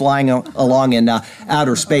out there flying along in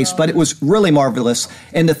outer space. But it was really marvelous.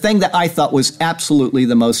 And the thing that I thought was absolutely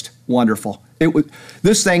the most wonderful,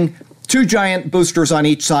 this thing, 2 giant boosters on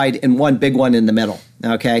each side and 1 big one in the middle.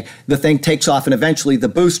 Okay, the thing takes off and eventually the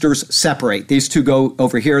boosters separate. These 2 go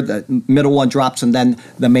over here, the middle one drops, and then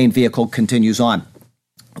the main vehicle continues on.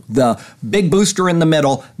 The big booster in the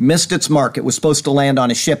middle missed its mark. It was supposed to land on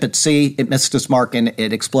a ship at sea. It missed its mark and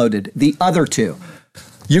it exploded. The other 2,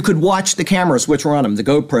 you could watch the cameras which were on them, the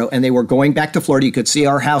GoPro, and they were going back to Florida. You could see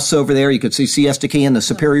our house over there. You could see Siesta Key and the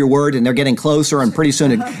Superior Word, and they're getting closer, and pretty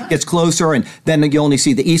soon it gets closer, and then you only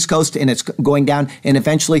see the East Coast, and it's going down, and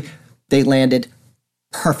eventually they landed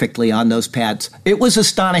perfectly on those pads. It was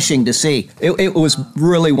astonishing to see. It was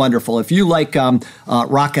really wonderful. If you like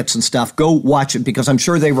rockets and stuff, go watch it because I'm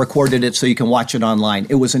sure they recorded it so you can watch it online.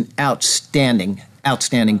 It was an outstanding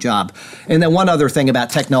job. And then one other thing about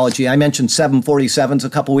technology. I mentioned 747s a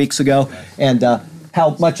couple weeks ago and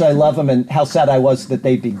how much I love them and how sad I was that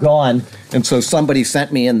they'd be gone. And so somebody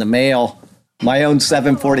sent me in the mail my own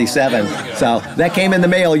 747. So that came in the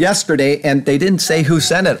mail yesterday, and they didn't say who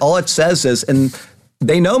sent it. All it says is, and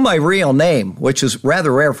They know my real name, which is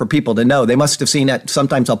rather rare for people to know. They must have seen it.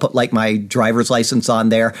 Sometimes I'll put like my driver's license on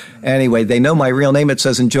there. Anyway, they know my real name. It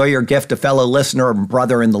says, enjoy your gift, a fellow listener and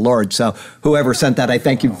brother in the Lord. So whoever sent that, I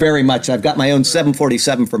thank you very much. I've got my own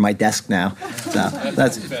 747 for my desk now. So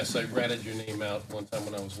that's the best. I ratted your name out one time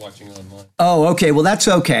when I was watching online. Oh, okay. Well, that's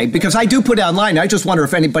okay, because I do put it online. I just wonder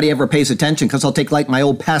if anybody ever pays attention, because I'll take like my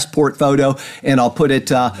old passport photo and I'll put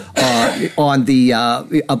it on the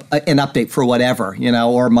an update for whatever,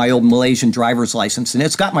 or my old Malaysian driver's license, and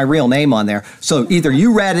it's got my real name on there. So either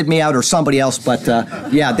you ratted me out or somebody else, but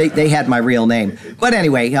yeah, they had my real name. But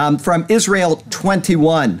anyway, from Israel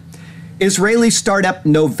 21, Israeli startup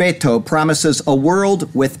Noveto promises a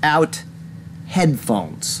world without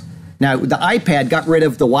headphones. Now, the iPad got rid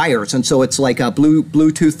of the wires, and so it's like a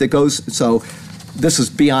Bluetooth that goes, so this is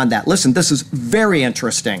beyond that. Listen, this is very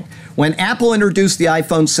interesting. When Apple introduced the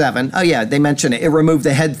iPhone 7, oh yeah, they mentioned it removed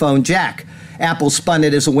the headphone jack. Apple spun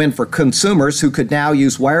it as a win for consumers who could now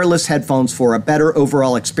use wireless headphones for a better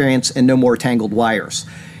overall experience and no more tangled wires.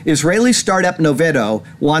 Israeli startup Noveto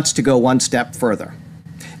wants to go one step further,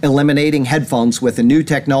 eliminating headphones with a new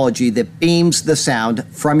technology that beams the sound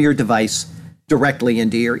from your device directly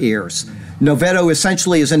into your ears. Noveto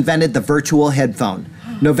essentially has invented the virtual headphone.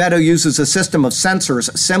 Noveto uses a system of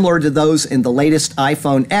sensors similar to those in the latest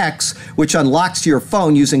iPhone X, which unlocks your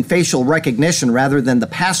phone using facial recognition rather than the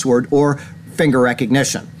password or finger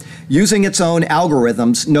recognition. Using its own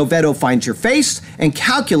algorithms, Noveto finds your face and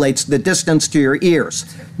calculates the distance to your ears.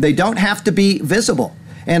 They don't have to be visible.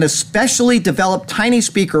 An especially developed tiny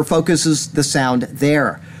speaker focuses the sound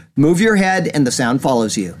there. Move your head and the sound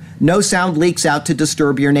follows you. No sound leaks out to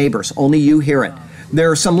disturb your neighbors. Only you hear it. There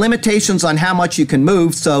are some limitations on how much you can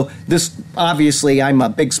move, so this, obviously, I'm a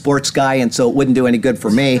big sports guy, and so it wouldn't do any good for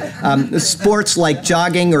me. Sports like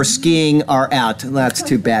jogging or skiing are out. That's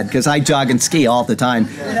too bad, because I jog and ski all the time.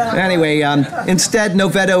 Anyway, instead,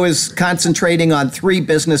 Noveto is concentrating on 3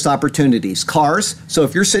 business opportunities. Cars, so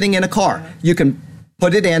if you're sitting in a car, you can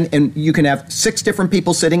put it in, and you can have 6 different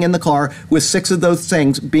people sitting in the car with 6 of those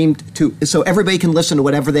things beamed to, so everybody can listen to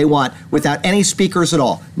whatever they want without any speakers at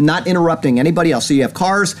all, not interrupting anybody else. So you have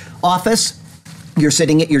cars, office, you're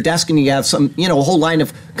sitting at your desk and you have some, a whole line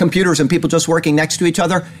of computers and people just working next to each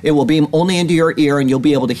other. It will beam only into your ear, and you'll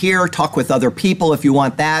be able to hear, talk with other people if you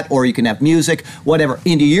want that, or you can have music, whatever,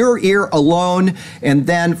 into your ear alone. And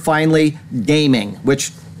then finally, gaming,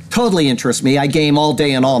 which totally interests me. I game all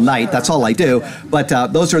day and all night. That's all I do. But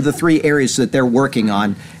those are the 3 areas that they're working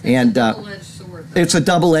on. And it's a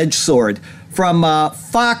double-edged sword. From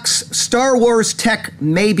Fox, Star Wars tech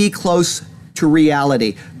may be close to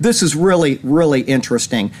reality. This is really, really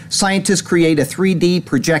interesting. Scientists create a 3D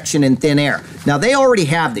projection in thin air. Now, they already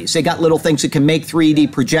have these. They got little things that can make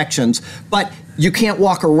 3D projections, but you can't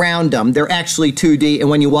walk around them. They're actually 2D, and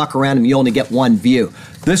when you walk around them, you only get one view.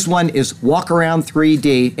 This one is walk around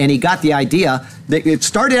 3D, and he got the idea that it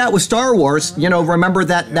started out with Star Wars. Remember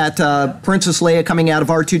that Princess Leia coming out of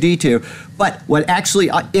R2-D2. But what actually,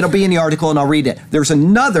 it'll be in the article, and I'll read it. There's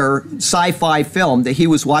another sci-fi film that he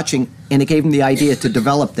was watching, and it gave him the idea to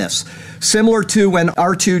develop this. Similar to when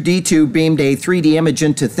R2-D2 beamed a 3D image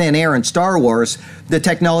into thin air in Star Wars, the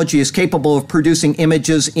technology is capable of producing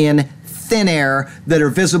images in thin air that are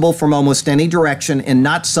visible from almost any direction and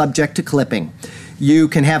not subject to clipping. You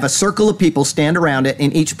can have a circle of people stand around it,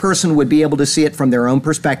 and each person would be able to see it from their own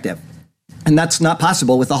perspective. And that's not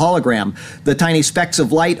possible with a hologram. The tiny specks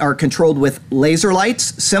of light are controlled with laser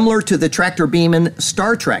lights, similar to the tractor beam in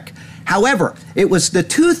Star Trek. However, it was the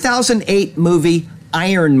 2008 movie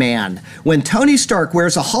Iron Man, when Tony Stark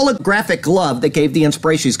wears a holographic glove that gave the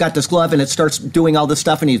inspiration. He's got this glove and it starts doing all this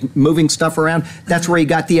stuff and he's moving stuff around. That's where he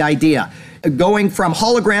got the idea. Going from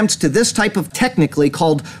holograms to this type of technically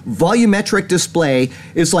called volumetric display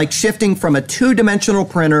is like shifting from a 2-dimensional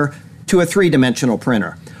printer to a 3-dimensional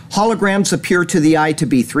printer. Holograms appear to the eye to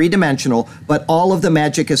be 3-dimensional, but all of the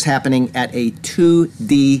magic is happening at a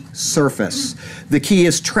 2D surface. The key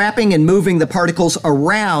is trapping and moving the particles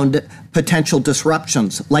around potential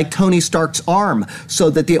disruptions, like Tony Stark's arm, so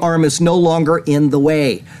that the arm is no longer in the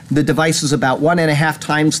way. The device is about 1.5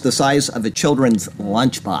 times the size of a children's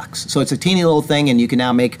lunchbox. So it's a teeny little thing, and you can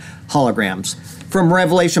now make holograms. From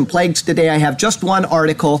Revelation Plagues today, I have just one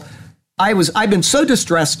article. I've been so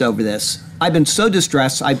distressed over this. I've been so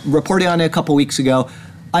distressed. I reported on it a couple weeks ago.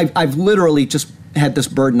 I've literally just had this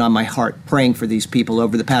burden on my heart praying for these people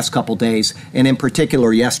over the past couple days, and in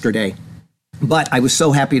particular yesterday. But I was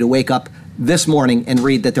so happy to wake up this morning and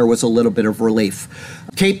read that there was a little bit of relief.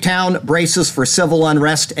 Cape Town braces for civil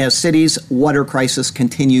unrest as city's water crisis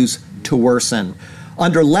continues to worsen.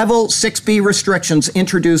 Under Level 6B restrictions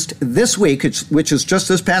introduced this week, which is just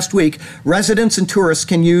this past week, residents and tourists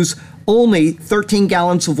can use only 13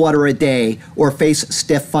 gallons of water a day or face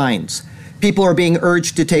stiff fines. People are being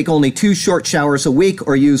urged to take only 2 short showers a week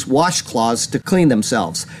or use washcloths to clean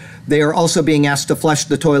themselves. They are also being asked to flush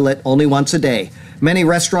the toilet only once a day. Many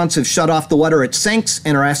restaurants have shut off the water at sinks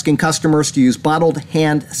and are asking customers to use bottled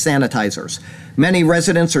hand sanitizers. Many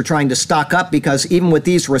residents are trying to stock up because even with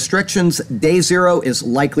these restrictions, day zero is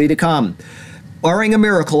likely to come. Barring a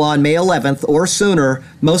miracle on May 11th or sooner,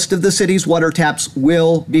 most of the city's water taps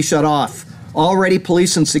will be shut off. Already,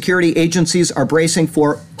 police and security agencies are bracing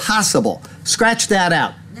for possible, scratch that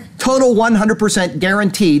out, total 100%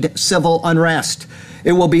 guaranteed civil unrest.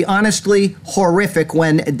 It will be honestly horrific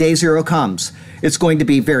when day zero comes. It's going to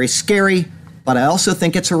be very scary, but I also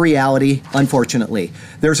think it's a reality, unfortunately.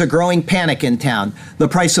 There's a growing panic in town. The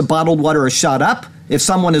price of bottled water has shot up if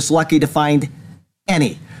someone is lucky to find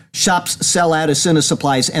any. Shops sell out as soon as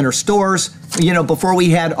supplies enter stores. You know, before we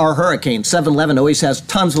had our hurricane, 7-Eleven always has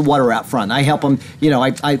tons of water out front. I help them,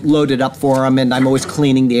 I load it up for them, and I'm always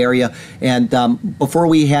cleaning the area. And before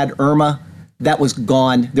we had Irma, that was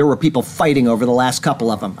gone. There were people fighting over the last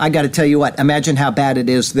couple of them. I got to tell you what, imagine how bad it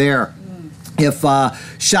is there. If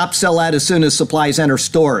shops sell out as soon as supplies enter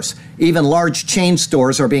stores, even large chain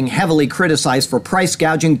stores are being heavily criticized for price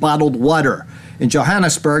gouging bottled water. In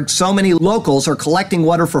Johannesburg, so many locals are collecting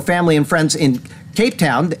water for family and friends in Cape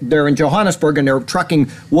Town. They're in Johannesburg and they're trucking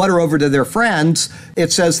water over to their friends.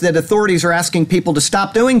 It says that authorities are asking people to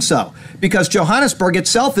stop doing so because Johannesburg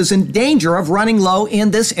itself is in danger of running low in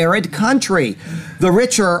this arid country. The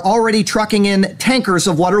rich are already trucking in tankers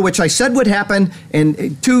of water, which I said would happen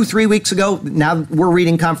 2-3 weeks ago. Now we're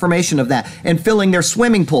reading confirmation of that, and filling their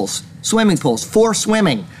swimming pools for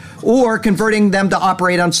swimming, or converting them to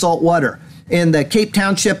operate on salt water. In the Cape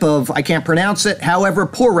Township of, I can't pronounce it, however,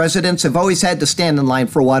 poor residents have always had to stand in line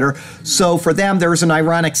for water. So for them, there's an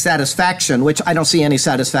ironic satisfaction, which I don't see any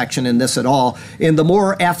satisfaction in this at all. In the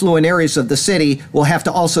more affluent areas of the city, will have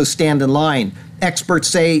to also stand in line. Experts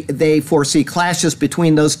say they foresee clashes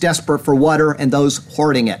between those desperate for water and those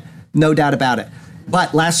hoarding it. No doubt about it.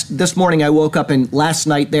 But this morning I woke up and last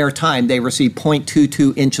night their time, they received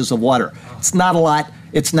 0.22 inches of water. It's not a lot.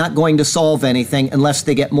 It's not going to solve anything unless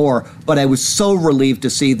they get more. But I was so relieved to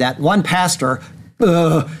see that one pastor,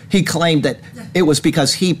 he claimed that it was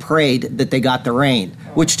because he prayed that they got the rain,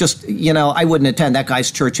 which just, I wouldn't attend that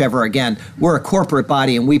guy's church ever again. We're a corporate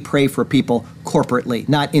body and we pray for people corporately,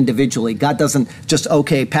 not individually. God doesn't just,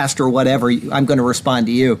 okay, pastor, whatever, I'm going to respond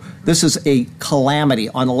to you. This is a calamity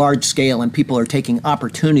on a large scale and people are taking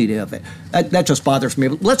opportunity of it. That just bothers me.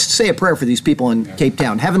 Let's say a prayer for these people in Cape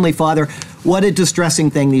Town. Heavenly Father, what a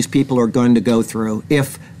distressing thing these people are going to go through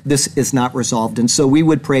if this is not resolved. And so we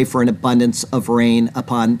would pray for an abundance of rain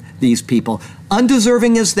upon these people.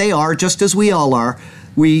 Undeserving as they are, just as we all are,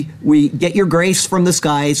 we get your grace from the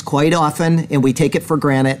skies quite often, and we take it for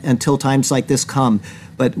granted until times like this come.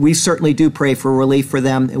 But we certainly do pray for relief for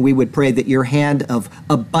them, and we would pray that your hand of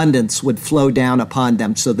abundance would flow down upon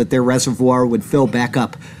them so that their reservoir would fill back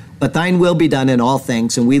up. But thine will be done in all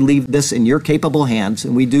things, and we leave this in your capable hands,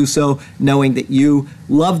 and we do so knowing that you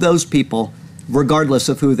love those people regardless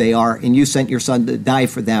of who they are, and you sent your son to die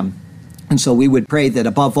for them. And so we would pray that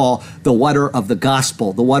above all, the water of the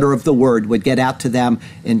gospel, the water of the word would get out to them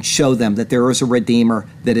and show them that there is a Redeemer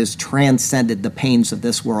that has transcended the pains of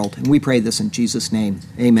this world. And we pray this in Jesus' name.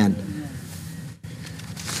 Amen.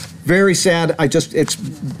 Very sad. It's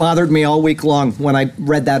bothered me all week long when I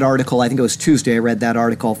read that article. I think it was Tuesday I read that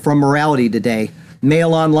article from Morality Today.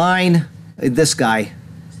 Mail Online, this guy.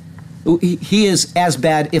 He is as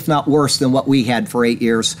bad, if not worse, than what we had for 8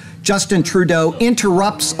 years. Justin Trudeau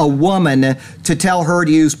interrupts a woman to tell her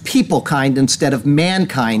to use people kind instead of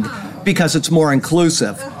mankind because it's more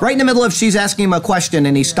inclusive. Right in the middle of she's asking him a question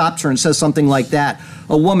and he stops her and says something like that.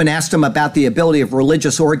 A woman asked him about the ability of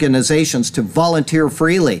religious organizations to volunteer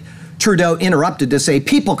freely. Trudeau interrupted to say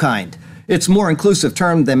people kind. It's more inclusive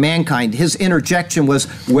term than mankind. His interjection was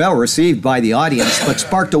well received by the audience, but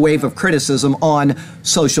sparked a wave of criticism on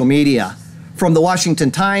social media. From the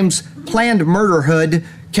Washington Times, Planned Murderhood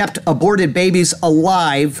kept aborted babies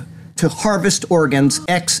alive to harvest organs,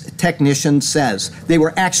 ex-technician says. They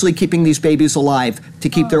were actually keeping these babies alive to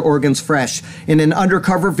keep their organs fresh. In an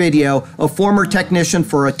undercover video, a former technician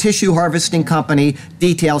for a tissue harvesting company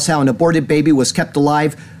details how an aborted baby was kept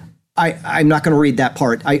alive. I'm not going to read that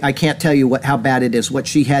part. I can't tell you how bad it is, what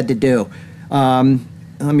she had to do. Let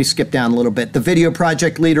me skip down a little bit. The video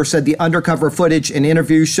project leader said the undercover footage and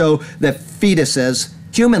interviews show that fetuses,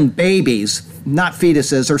 human babies, not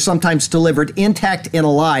fetuses, are sometimes delivered intact and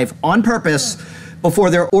alive on purpose before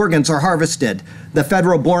their organs are harvested. The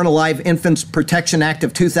Federal Born Alive Infants Protection Act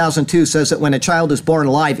of 2002 says that when a child is born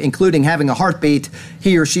alive, including having a heartbeat,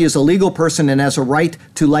 he or she is a legal person and has a right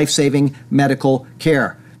to life-saving medical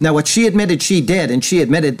care. Now, what she admitted she did, and she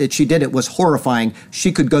admitted that she did it, was horrifying.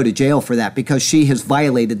 She could go to jail for that because she has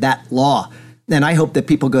violated that law. And I hope that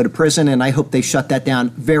people go to prison, and I hope they shut that down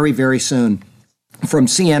very, very soon. From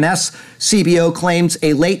CNS, CBO claims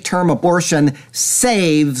a late-term abortion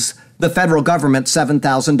saves the federal government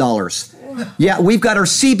 $7,000. Yeah, we've got our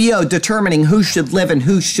CBO determining who should live and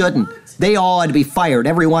who shouldn't. They all ought to be fired,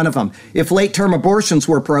 every one of them. If late-term abortions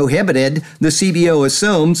were prohibited, the CBO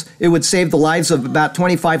assumes it would save the lives of about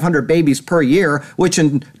 2,500 babies per year, which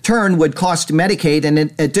in turn would cost Medicaid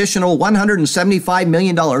an additional $175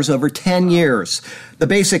 million over 10 years. The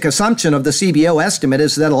basic assumption of the CBO estimate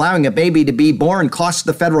is that allowing a baby to be born costs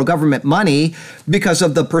the federal government money because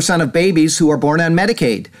of the percent of babies who are born on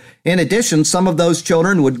Medicaid. In addition, some of those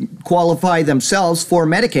children would qualify themselves for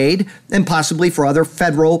Medicaid and possibly for other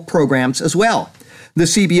federal programs as well. The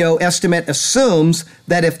CBO estimate assumes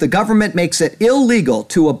that if the government makes it illegal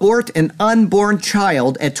to abort an unborn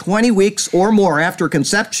child at 20 weeks or more after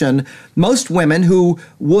conception, most women who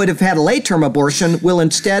would have had a late-term abortion will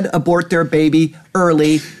instead abort their baby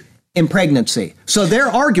early in pregnancy. So they're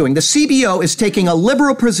arguing, the CBO is taking a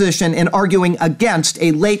liberal position and arguing against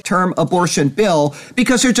a late-term abortion bill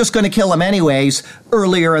because they're just going to kill them anyways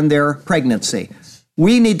earlier in their pregnancy.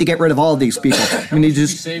 We need to get rid of all of these people. We need to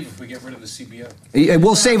just save if we get rid of the CBO.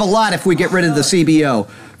 We'll save a lot if we get rid of the CBO.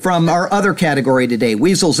 From our other category today,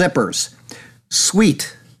 weasel zippers.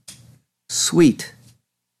 Sweet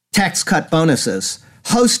tax cut bonuses.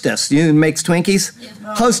 Hostess, you know who makes Twinkies?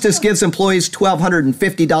 Yeah. Hostess gives employees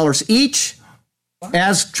 $1,250 each,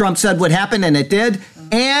 as Trump said would happen, and it did,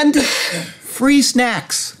 and free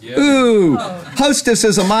snacks. Yeah. Ooh. Hostess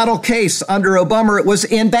is a model case. Under Obama, it was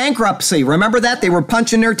in bankruptcy. Remember that? They were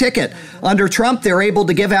punching their ticket. Under Trump, they're able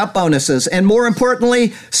to give out bonuses, and more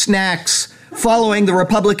importantly, snacks. Following the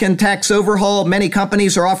Republican tax overhaul, many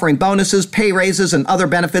companies are offering bonuses, pay raises, and other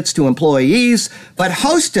benefits to employees. But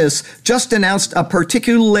Hostess just announced a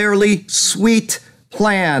particularly sweet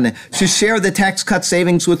plan to share the tax cut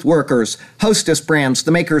savings with workers. Hostess Brands,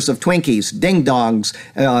 the makers of Twinkies, Ding Dongs,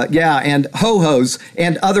 and Ho-Hos,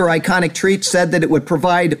 and other iconic treats, said that it would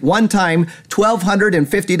provide one-time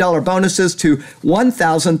 $1,250 bonuses to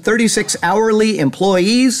 1,036 hourly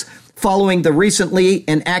employees following the recently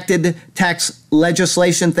enacted tax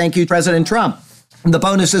legislation. Thank you, President Trump. The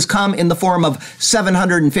bonuses come in the form of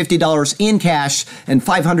 $750 in cash and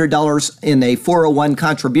 $500 in a 401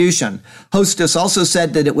 contribution. Hostess also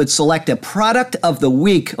said that it would select a product of the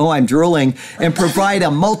week, I'm drooling, and provide a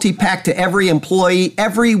multi-pack to every employee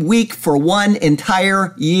every week for one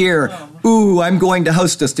entire year. Ooh, I'm going to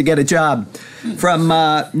Hostess to get a job. From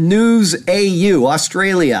News AU,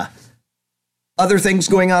 Australia. Other things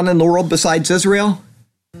going on in the world besides Israel?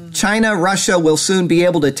 China, Russia will soon be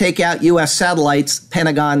able to take out U.S. satellites,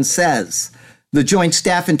 Pentagon says. The Joint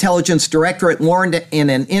Staff Intelligence Directorate warned in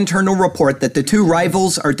an internal report that the two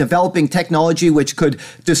rivals are developing technology which could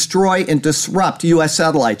destroy and disrupt U.S.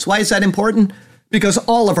 satellites. Why is that important? Because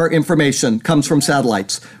all of our information comes from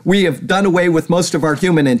satellites. We have done away with most of our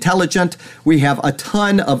human intelligence. We have a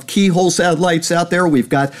ton of keyhole satellites out there. We've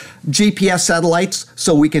got GPS satellites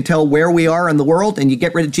so we can tell where we are in the world, and you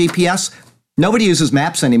get rid of GPS. Nobody uses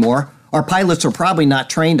maps anymore. Our pilots are probably not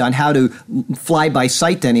trained on how to fly by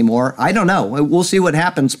sight anymore. I don't know. We'll see what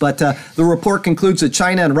happens. But the report concludes that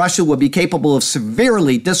China and Russia will be capable of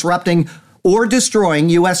severely disrupting or destroying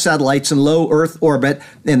U.S. satellites in low Earth orbit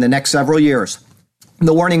in the next several years.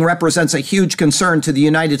 The warning represents a huge concern to the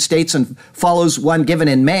United States and follows one given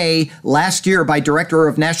in May last year by Director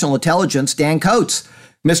of National Intelligence Dan Coats.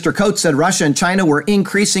 Mr. Coats said Russia and China were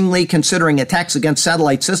increasingly considering attacks against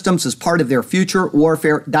satellite systems as part of their future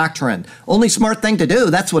warfare doctrine. Only smart thing to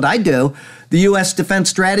do. That's what I'd do. The U.S. defense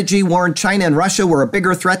strategy warned China and Russia were a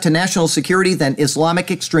bigger threat to national security than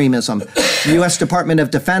Islamic extremism. The U.S. Department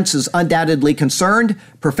of Defense is undoubtedly concerned.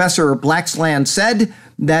 Professor Blaxland said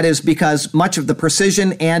that is because much of the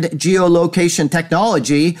precision and geolocation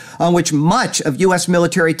technology on which much of U.S.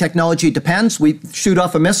 military technology depends, we shoot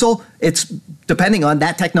off a missile, it's depending on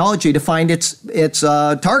that technology to find its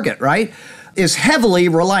target, right? Is heavily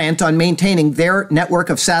reliant on maintaining their network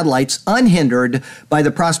of satellites unhindered by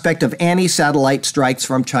the prospect of anti-satellite strikes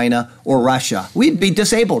from China or Russia. We'd be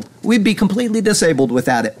disabled. We'd be completely disabled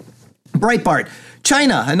without it. Breitbart.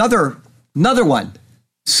 China, another one.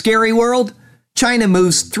 Scary world. China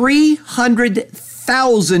moves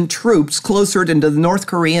 300,000 troops closer into the North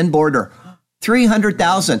Korean border.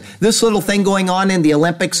 300,000. This little thing going on in the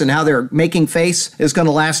Olympics and how they're making face is going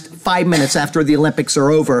to last 5 minutes after the Olympics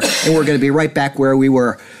are over, and we're going to be right back where we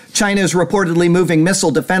were. China is reportedly moving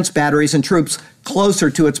missile defense batteries and troops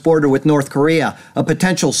closer to its border with North Korea, a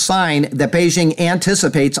potential sign that Beijing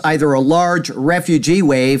anticipates either a large refugee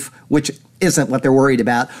wave, which isn't what they're worried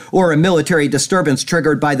about, or a military disturbance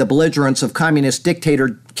triggered by the belligerence of communist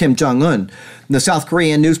dictator Kim Jong-un. The South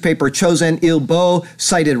Korean newspaper Chosun Ilbo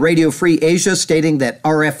cited Radio Free Asia, stating that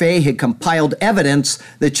RFA had compiled evidence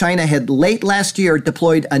that China had late last year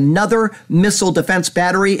deployed another missile defense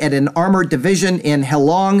battery at an armored division in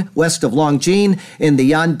Halong, west of Longjing, in the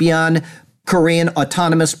Yanbian Korean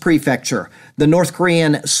Autonomous Prefecture. The North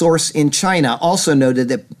Korean source in China also noted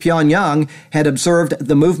that Pyongyang had observed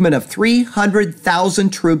the movement of 300,000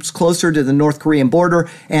 troops closer to the North Korean border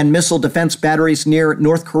and missile defense batteries near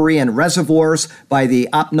North Korean reservoirs by the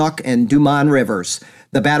Apnok and Duman rivers.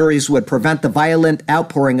 The batteries would prevent the violent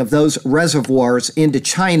outpouring of those reservoirs into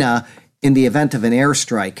China in the event of an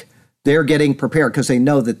airstrike. They're getting prepared because they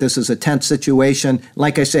know that this is a tense situation.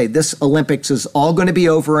 Like I say, this Olympics is all going to be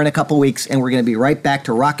over in a couple weeks, and we're going to be right back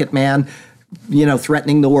to Rocket Man,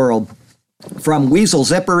 threatening the world. From Weasel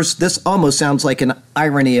Zippers, this almost sounds like an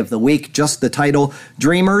irony of the week, just the title.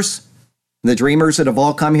 Dreamers, the dreamers that have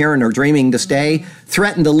all come here and are dreaming to stay,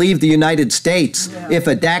 threaten to leave the United States if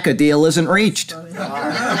a DACA deal isn't reached.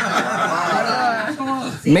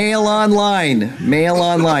 Mail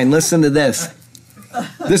Online, listen to this.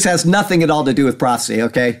 This has nothing at all to do with prophecy,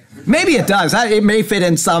 okay? Maybe it does. It may fit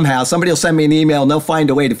in somehow. Somebody will send me an email and they'll find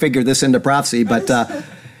a way to figure this into prophecy, but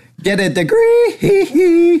get a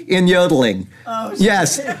degree in yodeling.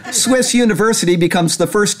 Yes, Swiss University becomes the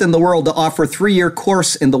first in the world to offer a 3-year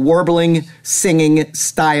course in the warbling singing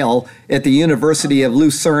style at the University of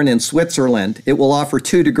Lucerne in Switzerland. It will offer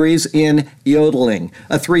 2 degrees in yodeling,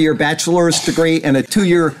 a 3-year bachelor's degree and a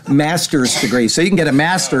 2-year master's degree. So you can get a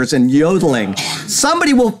master's in yodeling.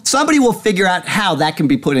 Somebody will figure out how that can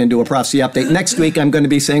be put into a prophecy update. Next week I'm going to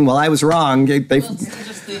be saying, well, I was wrong. Just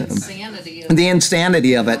the insanity of it. The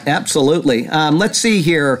insanity of it, absolutely. Let's see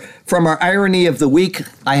here. From our irony of the week,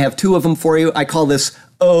 I have 2 of them for you. I call this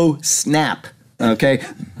Oh Snap, okay?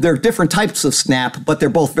 There are different types of snap, but they're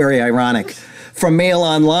both very ironic. From Mail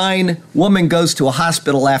Online, woman goes to a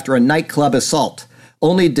hospital after a nightclub assault,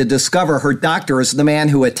 only to discover her doctor is the man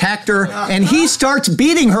who attacked her, and he starts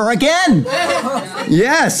beating her again.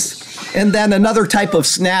 Yes. And then another type of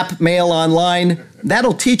snap, Mail Online,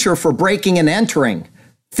 that'll teach her for breaking and entering.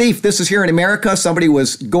 Thief, this is here in America. Somebody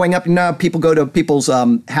was going up, people go to people's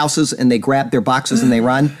houses and they grab their boxes and they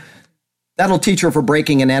run. That'll teach her for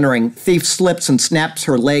breaking and entering. Thief slips and snaps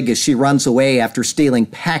her leg as she runs away after stealing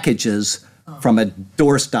packages from a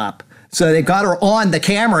doorstop. So they got her on the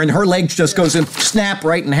camera and her leg just goes and snap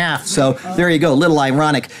right in half. So there you go, a little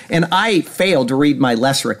ironic. And I failed to read my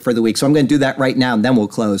Lesserick for the week, so I'm going to do that right now and then we'll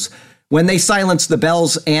close. When they silence the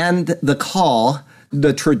bells and the call,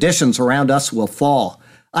 the traditions around us will fall.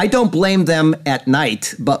 I don't blame them at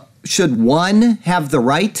night, but should one have the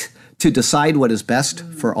right to decide what is best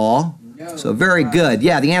for all? No. So very good.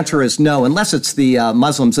 Yeah, the answer is no, unless it's the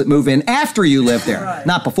Muslims that move in after you live there,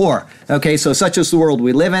 not before. Okay, so such is the world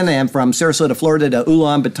we live in. And from Sarasota, Florida to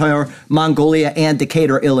Ulaanbaatar, Mongolia, and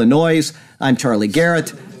Decatur, Illinois, I'm Charlie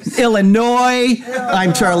Garrett.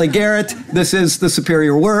 I'm Charlie Garrett. This is The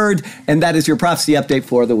Superior Word, and that is your prophecy update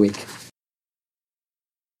for the week.